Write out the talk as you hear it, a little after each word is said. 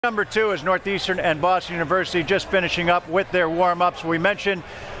Number 2 is Northeastern and Boston University just finishing up with their warm-ups. We mentioned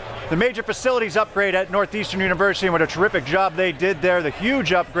the major facilities upgrade at Northeastern University and what a terrific job they did there, the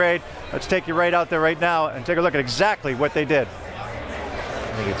huge upgrade. Let's take you right out there right now and take a look at exactly what they did.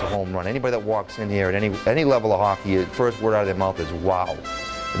 I think it's a home run. Anybody that walks in here at any level of hockey, the first word out of their mouth is wow.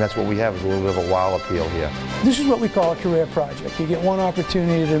 And that's what we have, is a little bit of a wow appeal here. This is what we call a career project. You get one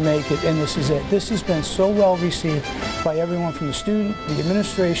opportunity to make it, and this is it. This has been so well received by everyone from the student, the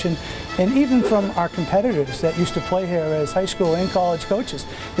administration, and even from our competitors that used to play here as high school and college coaches.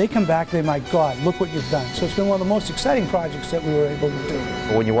 They come back, they, my God, look what you've done. So it's been one of the most exciting projects that we were able to do.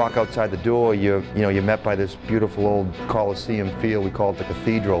 When you walk outside the door, you're met by this beautiful old Coliseum feel. We call it the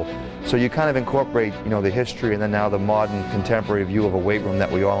cathedral. So you kind of incorporate, the history and then now the modern contemporary view of a weight room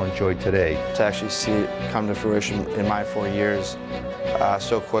that we all enjoy today. To actually see it come to fruition in my 4 years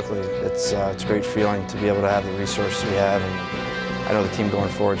so quickly, it's a great feeling to be able to have the resources we have, and I know the team going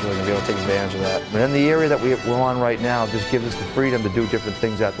forward is really going to be able to take advantage of that. And in the area that we're on right now just gives us the freedom to do different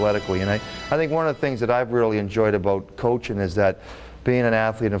things athletically. And I think one of the things that I've really enjoyed about coaching is that being an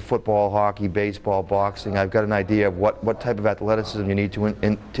athlete in football, hockey, baseball, boxing, I've got an idea of what type of athleticism you need to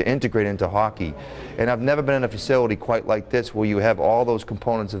integrate into hockey. And I've never been in a facility quite like this where you have all those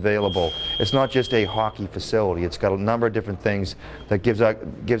components available. It's not just a hockey facility. It's got a number of different things that gives our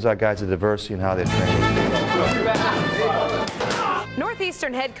guys a diversity in how they're training.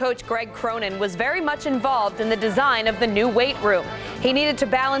 Northeastern head coach Greg Cronin was very much involved in the design of the new weight room. He needed to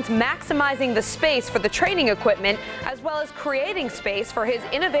balance maximizing the space for the training equipment as well as creating space for his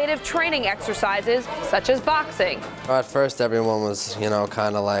innovative training exercises such as boxing. At first everyone was,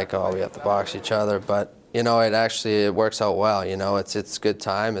 kind of like, oh, we have to box each other, but it works out well. It's good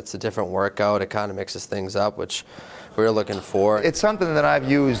time. It's a different workout. It kind of mixes things up, which we're looking for. It's something that I've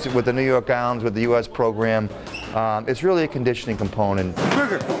used with the New York Islands, with the U.S. program. It's really a conditioning component.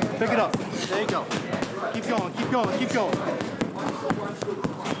 Trigger, pick it up. There you go. Keep going, keep going, keep going.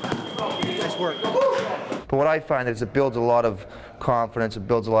 Nice work. But what I find is it builds a lot of confidence, it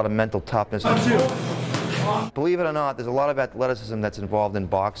builds a lot of mental toughness. Believe it or not, there's a lot of athleticism that's involved in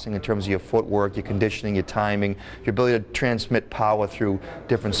boxing in terms of your footwork, your conditioning, your timing, your ability to transmit power through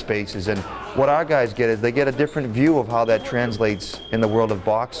different spaces. And what our guys get is they get a different view of how that translates in the world of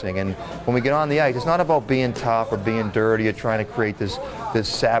boxing. And when we get on the ice, it's not about being tough or being dirty or trying to create this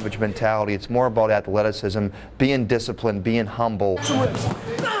savage mentality. It's more about athleticism, being disciplined, being humble.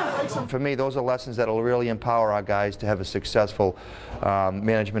 For me, those are lessons that will really empower our guys to have a successful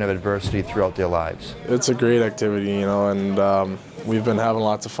management of adversity throughout their lives. It's a great activity, and we've been having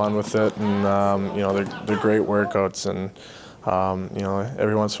lots of fun with it, and they're great workouts, and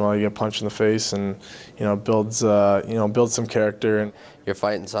every once in a while you get punched in the face, and builds some character. And you're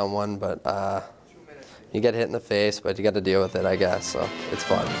fighting someone, but you get hit in the face, but you got to deal with it, I guess. So it's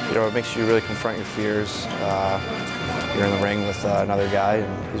fun. It makes you really confront your fears. You're in the ring with another guy,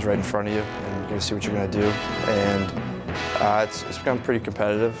 and he's right in front of you, and you're gonna see what you're gonna do. And it's become pretty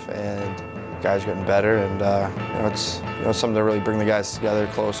competitive, and guys are getting better, and it's something to really bring the guys together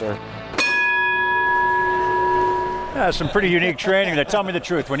closer. Yeah, some pretty unique training. Now, tell me the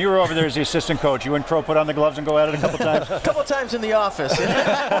truth. When you were over there as the assistant coach, you and Crow put on the gloves and go at it a couple times? A couple times in the office.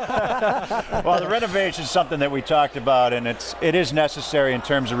 Well, the renovation is something that we talked about, and it is necessary in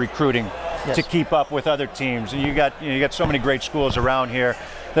terms of recruiting to keep up with other teams. And you got so many great schools around here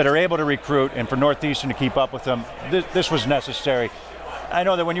that are able to recruit, and for Northeastern to keep up with them, this was necessary. I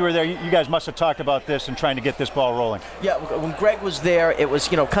know that when you were there, you guys must have talked about this and trying to get this ball rolling. Yeah, when Greg was there, it was,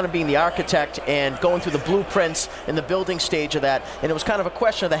 kind of being the architect and going through the blueprints in the building stage of that. And it was kind of a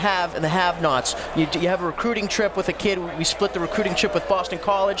question of the have and the have-nots. You have a recruiting trip with a kid. We split the recruiting trip with Boston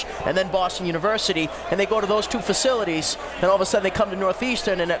College and then Boston University, and they go to those two facilities, and all of a sudden they come to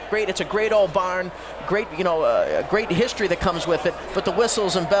Northeastern, and it's a great old barn, great, great history that comes with it. But the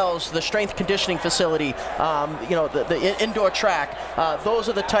whistles and bells, the strength conditioning facility, the indoor track. Those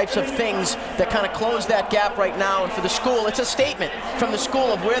are the types of things that kind of close that gap right now. And for the school, it's a statement from the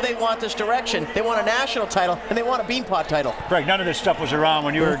school of where they want this direction. They want a national title, and they want a Beanpot title. Greg, none of this stuff was around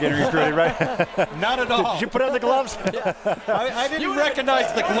when you were getting recruited, right? Not at all. Did you put on the gloves? Yeah. I didn't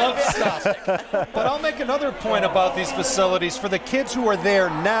recognize the glove stuff. But I'll make another point about these facilities. For the kids who are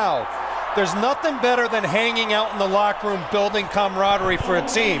there now, there's nothing better than hanging out in the locker room, building camaraderie for a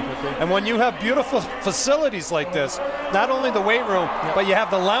team. And when you have beautiful facilities like this, not only the weight room, but you have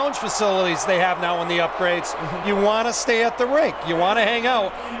the lounge facilities they have now in the upgrades, you want to stay at the rink. You want to hang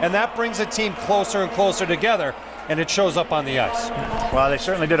out, and that brings a team closer and closer together, and it shows up on the ice. Well, they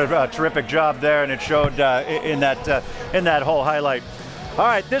certainly did a terrific job there, and it showed in that whole highlight. All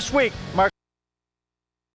right, this week marks